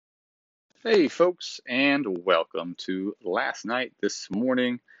Hey, folks, and welcome to Last Night This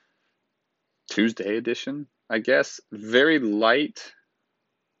Morning, Tuesday edition, I guess. Very light,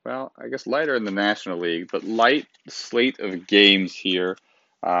 well, I guess lighter in the National League, but light slate of games here.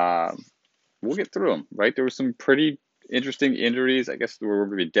 Um, we'll get through them, right? There were some pretty interesting injuries. I guess they were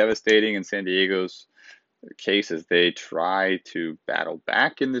going to be devastating in San Diego's case as they try to battle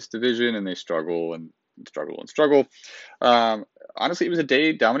back in this division and they struggle and struggle and struggle. Um, Honestly, it was a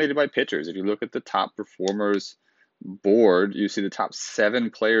day dominated by pitchers. If you look at the top performers board, you see the top 7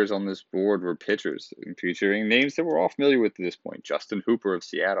 players on this board were pitchers, featuring names that we're all familiar with at this point. Justin Hooper of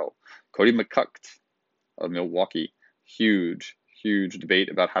Seattle, Cody McCuck of Milwaukee. Huge debate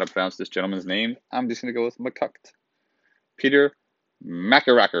about how to pronounce this gentleman's name. I'm just going to go with McCuck. Peter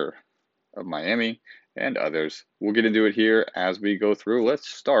McIntyre of Miami, and others. We'll get into it here as we go through. Let's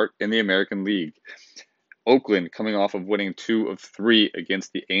start in the American League. Oakland, coming off of winning 2 of 3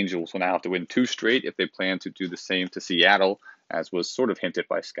 against the Angels, will now have to win 2 straight if they plan to do the same to Seattle, as was sort of hinted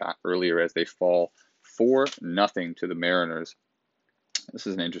by Scott earlier, as they fall 4-0 to the Mariners. This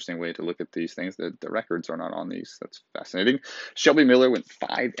is an interesting way to look at these things. The records are not on these. That's fascinating. Shelby Miller went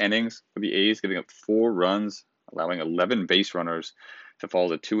 5 innings for the A's, giving up 4 runs, allowing 11 base runners to fall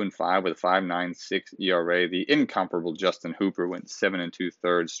to 2-5 with a 5.96 ERA. The incomparable Justin Hooper went 7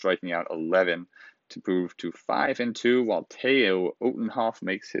 2/3, striking out 11 to move to 5-2, while Teo Otenhoff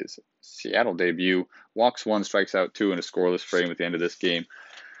makes his Seattle debut, walks 1, strikes out 2 in a scoreless frame at the end of this game.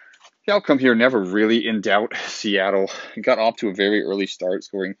 The outcome here never really in doubt. Seattle got off to a very early start,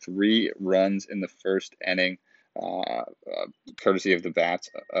 scoring 3 runs in the first inning, uh, courtesy of the bats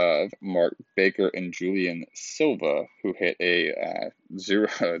of Mark Baker and Julian Silva, who hit a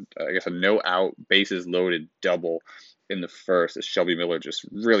a no-out, bases-loaded double in the first, as Shelby Miller just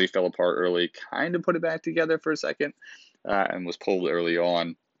really fell apart early, kind of put it back together for a second, and was pulled early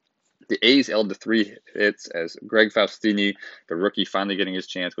on. The A's held to 3 hits as Greg Faustini, the rookie, finally getting his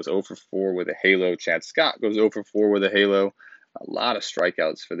chance, goes 0 for 4 with a halo. Chad Scott goes 0 for 4 with a halo. A lot of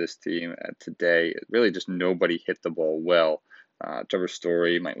strikeouts for this team today. Really, just nobody hit the ball well. Trevor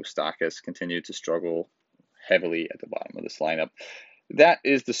Story, Mike Moustakas continued to struggle heavily at the bottom of this lineup. That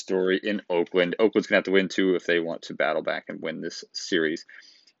is the story in Oakland. Oakland's going to have to win 2 if they want to battle back and win this series.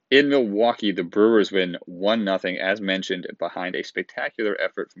 In Milwaukee, the Brewers win 1-0, as mentioned, behind a spectacular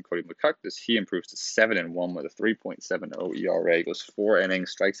effort from Cody McCuck as he improves to 7-1 with a 3.70 ERA. Goes 4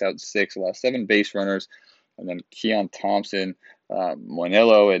 innings, strikes out 6, allows 7 base runners, and then Keon Thompson,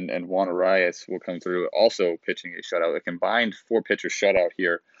 Monello, and Juan Arias will come through, also pitching a shutout. A combined 4-pitcher shutout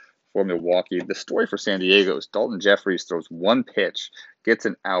here for Milwaukee. The story for San Diego is Dalton Jeffries throws 1 pitch, gets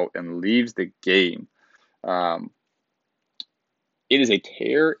an out, and leaves the game. It is a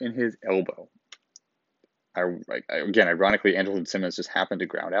tear in his elbow. Again, ironically, Andrelton Simmons just happened to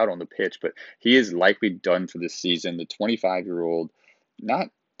ground out on the pitch, but he is likely done for this season. The 25-year-old, not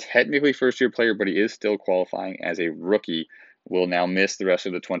technically first-year player, but he is still qualifying as a rookie, will now miss the rest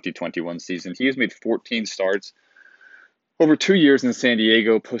of the 2021 season. He has made 14 starts over 2 years in San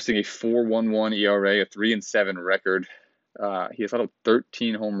Diego, posting a 4.11 ERA, a 3-7 record. He has allowed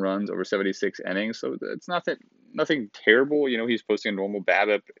 13 home runs over 76 innings, so it's nothing terrible. You know, he's posting a normal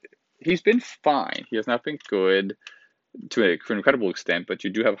BABIP. He's been fine. He has not been good to an incredible extent, but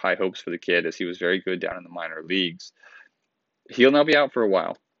you do have high hopes for the kid, as he was very good down in the minor leagues. He'll now be out for a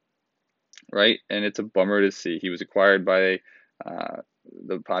while, right? And it's a bummer to see. He was acquired by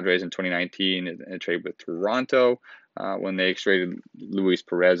the Padres in 2019 in a trade with Toronto. When they traded Luis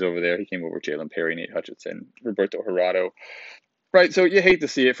Perez over there, he came over Jalen Perry, Nate Hutchinson, Roberto Gerardo. Right, so you hate to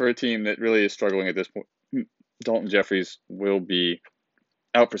see it for a team that really is struggling at this point. Dalton Jeffries will be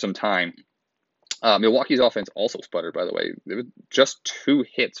out for some time. Milwaukee's offense also sputtered, by the way. There was just 2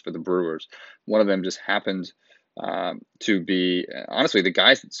 hits for the Brewers. One of them just happened to be, honestly, the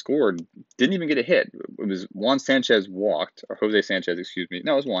guys that scored didn't even get a hit. It was Juan Sanchez walked, or Jose Sanchez, excuse me.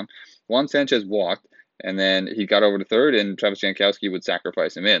 No, it was Juan. Juan Sanchez walked, and then he got over to third, and Travis Jankowski would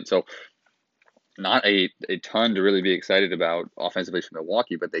sacrifice him in. So not a ton to really be excited about offensively from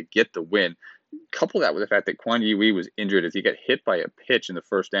Milwaukee, but they get the win. Couple that with the fact that Kwan Yi was injured as he got hit by a pitch in the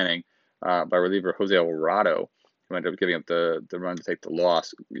first inning by reliever Jose Alvarado, who ended up giving up the run to take the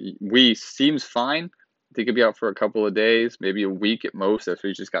loss. Wee seems fine. He could be out for a couple of days, maybe a week at most. That's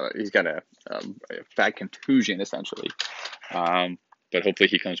he's got a fat contusion essentially. But hopefully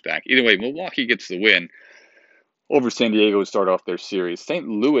he comes back. Either way, Milwaukee gets the win over San Diego to start off their series. St.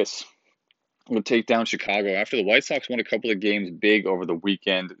 Louis will take down Chicago. After the White Sox won a couple of games big over the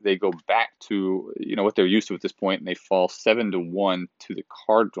weekend, they go back to what they're used to at this point, and they fall 7-1 to the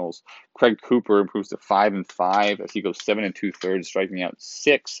Cardinals. Craig Cooper improves to 5-5 as he goes 7 2/3, striking out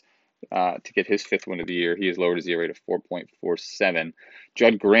 6 to get his fifth win of the year. He has lowered his ERA to 4.47.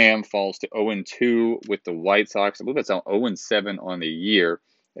 Judd Graham falls to 0-2 with the White Sox. I believe that's 0-7 on the year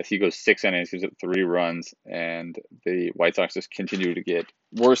as he goes 6 innings, gives up 3 runs, and the White Sox just continue to get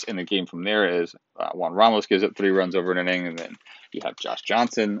worse in the game from there as Juan Ramos gives up 3 runs over an inning, and then you have Josh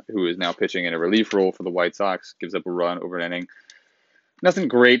Johnson, who is now pitching in a relief role for the White Sox, gives up a run over an inning. Nothing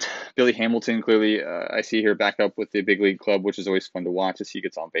great. Billy Hamilton, clearly, I see here back up with the big league club, which is always fun to watch as he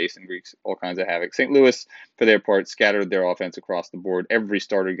gets on base and wreaks all kinds of havoc. St. Louis, for their part, scattered their offense across the board. Every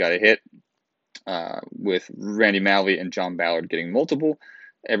starter got a hit, with Randy Malley and John Ballard getting multiple.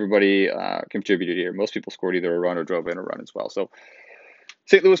 Everybody contributed here. Most people scored either a run or drove in a run as well. So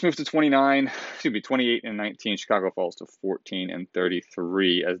St. Louis moves to 28 and 19. Chicago falls to 14 and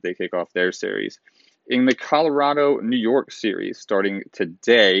 33 as they kick off their series. In the Colorado-New York series, starting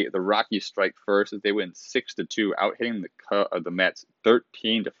today, the Rockies strike first as they win 6-2, out-hitting the Mets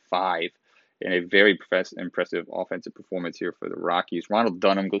 13-5 in a very impressive offensive performance here for the Rockies. Ronald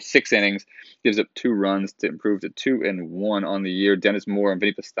Dunham goes 6 innings, gives up 2 runs to improve to 2-1 on the year. Dennis Moore and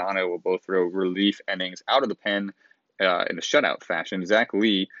Vinny Pastano will both throw relief innings out of the pen in a shutout fashion. Zach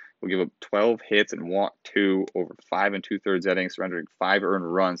Lee will give up 12 hits and walk 2 over 5 2/3 innings, surrendering 5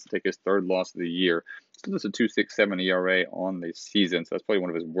 earned runs to take his 3rd loss of the year. Still has a 2.67 ERA on the season, so that's probably one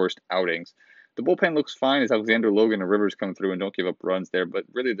of his worst outings. The bullpen looks fine as Alexander Logan and Rivers come through and don't give up runs there, but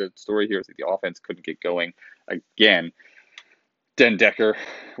really the story here is that the offense couldn't get going again. Den Decker,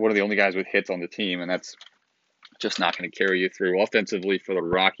 one of the only guys with hits on the team, and that's just not going to carry you through. Offensively for the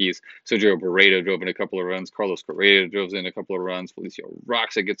Rockies, Sergio Barreto drove in a couple of runs. Carlos Correa drove in a couple of runs. Felicio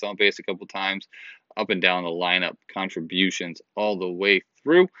Roxa gets on base a couple times. Up and down the lineup, contributions all the way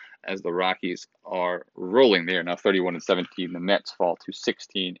through as the Rockies are rolling there. Now 31 and 17. The Mets fall to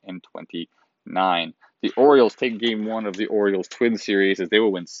 16 and 29. The Orioles take game 1 of the Orioles Twins series as they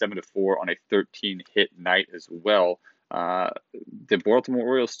will win 7-4 on a 13-hit night as well. The Baltimore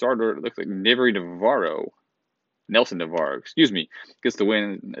Orioles starter looks like Nelson Navarro, gets the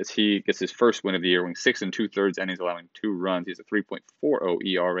win as he gets his first win of the year, winning 6 2/3 innings, allowing 2 runs. He has a 3.40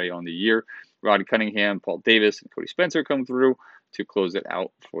 ERA on the year. Rod Cunningham, Paul Davis, and Cody Spencer come through to close it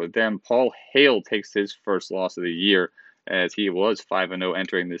out for them. Paul Hale takes his first loss of the year as he was 5-0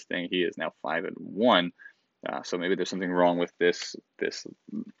 entering this thing. He is now 5-1. So maybe there's something wrong with this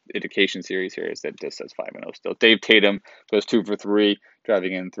indication series here is that this says 5-0 still. Dave Tatum goes 2 for 3,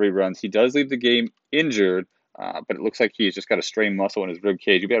 driving in 3 runs. He does leave the game injured, but it looks like he's just got a strained muscle in his rib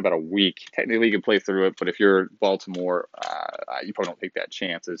cage. You've got about a week. Technically, you can play through it, but if you're Baltimore, you probably don't take that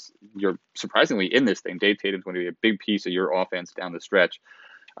chance. As you're surprisingly in this thing, Dave Tatum's going to be a big piece of your offense down the stretch.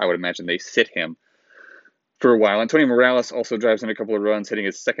 I would imagine they sit him for a while. Antonio Morales also drives in a couple of runs, hitting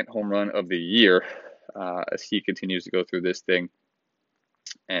his 2nd home run of the year as he continues to go through this thing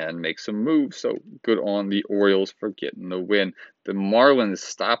and make some moves. So good on the Orioles for getting the win. The Marlins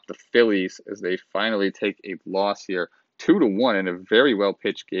stop the Phillies as they finally take a loss here, 2-1 in a very well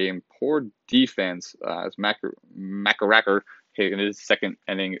pitched game. Poor defense as McIntyre hit in his 2nd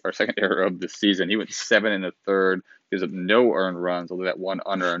inning or 2nd error of the season. He went 7 1/3, gives up no earned runs, although that one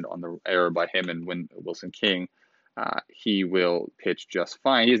unearned on the error by him and Wilson King. He will pitch just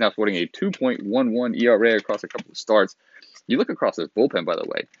fine. He's now floating a 2.11 ERA across a couple of starts. You look across this bullpen, by the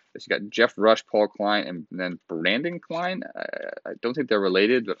way. You got Jeff Rush, Paul Klein, and then Brandon Klein. I don't think they're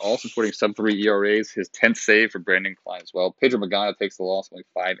related, but all supporting sub-3 ERAs. His 10th save for Brandon Klein as well. Pedro Magana takes the loss, only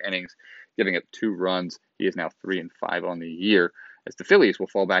 5 innings, giving up 2 runs. He is now 3-5 on the year. As the Phillies will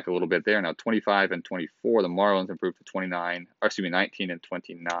fall back a little bit there, now 25 and 24. The Marlins improved to 19 and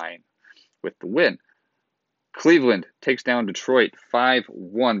 29 with the win. Cleveland takes down Detroit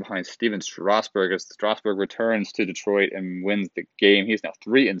 5-1 behind Steven Strasburg as Strasburg returns to Detroit and wins the game. He's now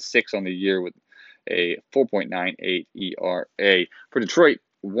 3-6 on the year with a 4.98 ERA. For Detroit,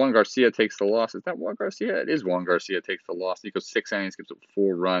 Juan Garcia takes the loss. Is that Juan Garcia? It is Juan Garcia takes the loss. He goes 6 innings, gives up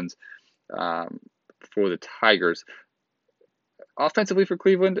 4 runs for the Tigers. Offensively for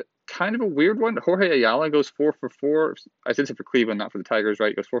Cleveland, kind of a weird one. Jorge Ayala goes 4 for 4. I said it for Cleveland, not for the Tigers, right?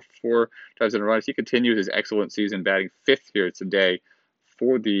 He goes 4 for 4, drives in a run. He continues his excellent season, batting 5th here today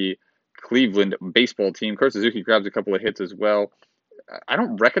for the Cleveland baseball team. Kurt Suzuki grabs a couple of hits as well. I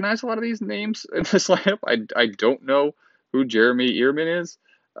don't recognize a lot of these names in this lineup. I don't know who Jeremy Ehrman is.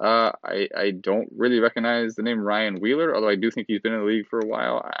 I don't really recognize the name Ryan Wheeler, although I do think he's been in the league for a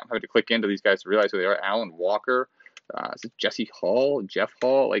while. I'm having to click into these guys to realize who they are. Alan Walker. Is it Jesse Hall? Jeff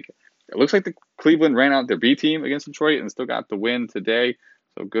Hall? Like, it looks like the Cleveland ran out their B team against Detroit and still got the win today.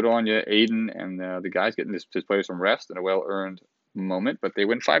 So good on you, Aiden, and the guys getting his players some rest and a well-earned moment. But they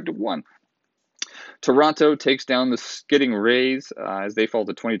win 5-1. Toronto takes down the skidding Rays as they fall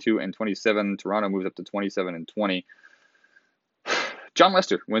to 22-27. Toronto moves up to 27-20. John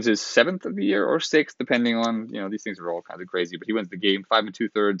Lester wins his 7th of the year or 6th, depending on, these things are all kind of crazy, but he wins the game 5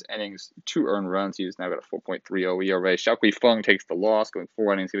 2/3 innings, 2 earned runs. He's now got a 4.30 ERA. Xiaoqui Feng takes the loss, going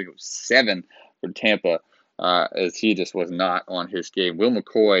 4 innings. He goes 7 for Tampa, as he just was not on his game. Will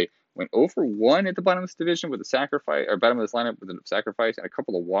McCoy went over 1 at the bottom of this division with a sacrifice, or bottom of this lineup with a sacrifice and a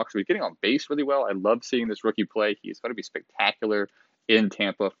couple of walks. So he's getting on base really well. I love seeing this rookie play. He's going to be spectacular in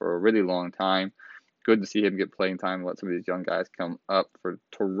Tampa for a really long time. Good to see him get playing time and let some of these young guys come up. For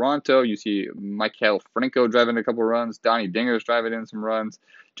Toronto, you see Maikel Franco driving a couple runs. Donnie Dinger's driving in some runs.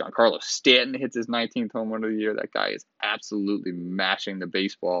 Giancarlo Stanton hits his 19th home run of the year. That guy is absolutely mashing the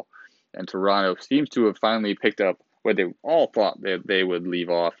baseball. And Toronto seems to have finally picked up what they all thought that they would leave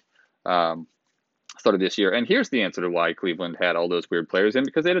off start of this year. And here's the answer to why Cleveland had all those weird players in,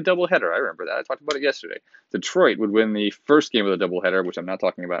 because they had a doubleheader. I remember that. I talked about it yesterday. Detroit would win the first game of the doubleheader, which I'm not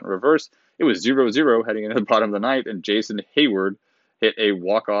talking about in reverse. It was 0-0 heading into the bottom of the ninth, and Jason Hayward hit a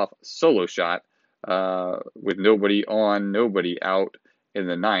walk-off solo shot with nobody on, nobody out in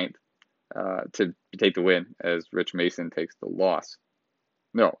the ninth to take the win as Rich Mason takes the loss.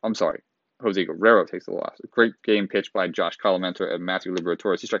 No, I'm sorry. Jose Guerrero takes the loss. A great game pitched by Josh Calamento and Matthew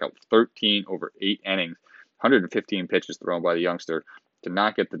Liberatore. He struck out 13 over 8 innings, 115 pitches thrown by the youngster to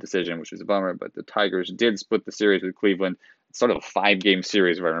not get the decision, which was a bummer. But the Tigers did split the series with Cleveland. It's sort of a 5-game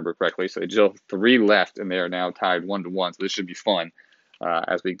series, if I remember correctly. So they just have 3 left, and they are now tied 1-1. So this should be fun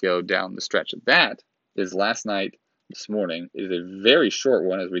as we go down the stretch. That is last night. This morning is a very short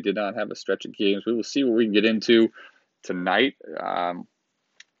one, as we did not have a stretch of games. We will see what we can get into tonight.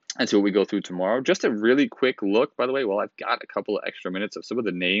 And see what we go through tomorrow. Just a really quick look, by the way, while I've got a couple of extra minutes of some of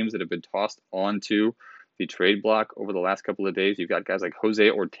the names that have been tossed onto the trade block over the last couple of days. You've got guys like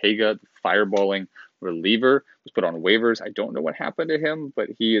Jose Ortega, the fireballing reliever, was put on waivers. I don't know what happened to him, but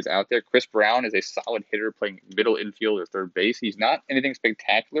he is out there. Chris Brown is a solid hitter playing middle infield or third base. He's not anything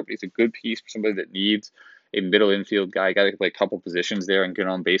spectacular, but he's a good piece for somebody that needs a middle infield guy. A guy that can play a couple positions there and get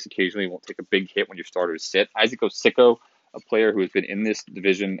on base occasionally. Won't take a big hit when your starters sit. Isaac Osicko, a player who has been in this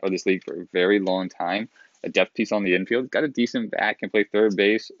division or this league for a very long time, a depth piece on the infield, got a decent bat, can play third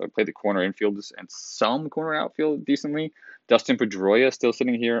base, or play the corner infield and some corner outfield decently. Dustin Pedroia still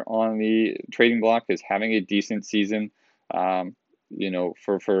sitting here on the trading block, is having a decent season,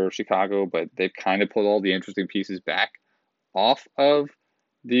 for Chicago, but they've kind of pulled all the interesting pieces back off of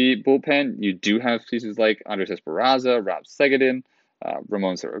the bullpen. You do have pieces like Andres Esperanza, Rob Segedin,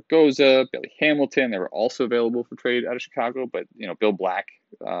 Ramon Zaragoza, Billy Hamilton. They were also available for trade out of Chicago, but Bill Black,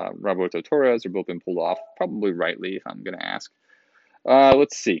 Roberto Torres are both been pulled off, probably rightly, if I'm going to ask.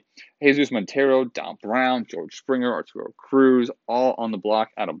 Let's see. Jesus Montero, Don Brown, George Springer, Arturo Cruz, all on the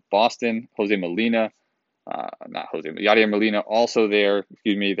block out of Boston. Yadier Molina also there,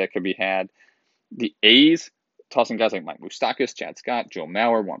 that could be had. The A's tossing guys like Mike Moustakas, Chad Scott, Joe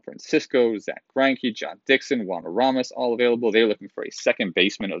Mauer, Juan Francisco, Zach Greinke, John Dixon, Juan Ramos, all available. They're looking for a second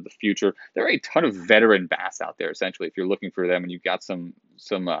baseman of the future. There are a ton of veteran bats out there, essentially, if you're looking for them and you've got some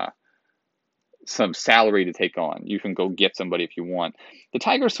salary to take on. You can go get somebody if you want. The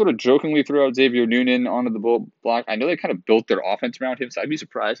Tigers sort of jokingly threw out Xavier Noonan onto the bull block. I know they kind of built their offense around him, so I'd be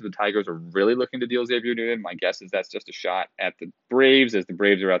surprised if the Tigers are really looking to deal Xavier Noonan. My guess is that's just a shot at the Braves, as the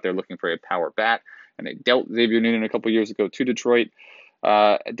Braves are out there looking for a power bat. And they dealt Xavier Noonan a couple years ago to Detroit.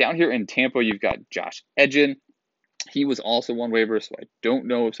 Down here in Tampa, you've got Josh Edgin. He was also on waivers, so I don't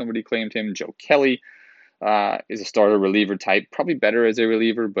know if somebody claimed him. Joe Kelly is a starter reliever type, probably better as a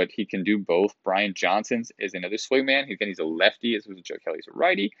reliever, but he can do both. Brian Johnson is another swingman. He's a lefty, as was Joe Kelly's a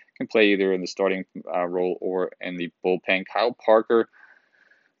righty. Can play either in the starting role or in the bullpen. Kyle Parker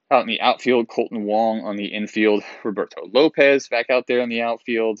out in the outfield. Colton Wong on the infield. Roberto Lopez back out there in the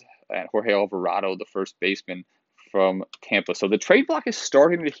outfield. And Jorge Alvarado, the first baseman from Tampa. So the trade block is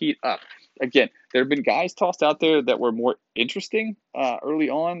starting to heat up. Again, there have been guys tossed out there that were more interesting early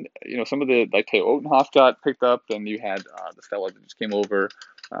on. Some of the, like Teo Otenhoff got picked up, and you had the fellow that just came over,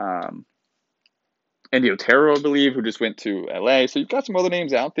 Andy Otero, I believe, who just went to LA. So you've got some other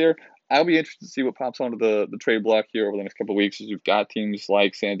names out there. I'll be interested to see what pops onto the trade block here over the next couple of weeks, as we've got teams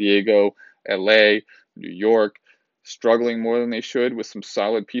like San Diego, LA, New York, struggling more than they should with some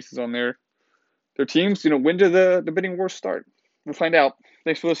solid pieces on their teams. When do the bidding wars start? We'll find out.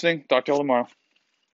 Thanks for listening. Talk to y'all tomorrow.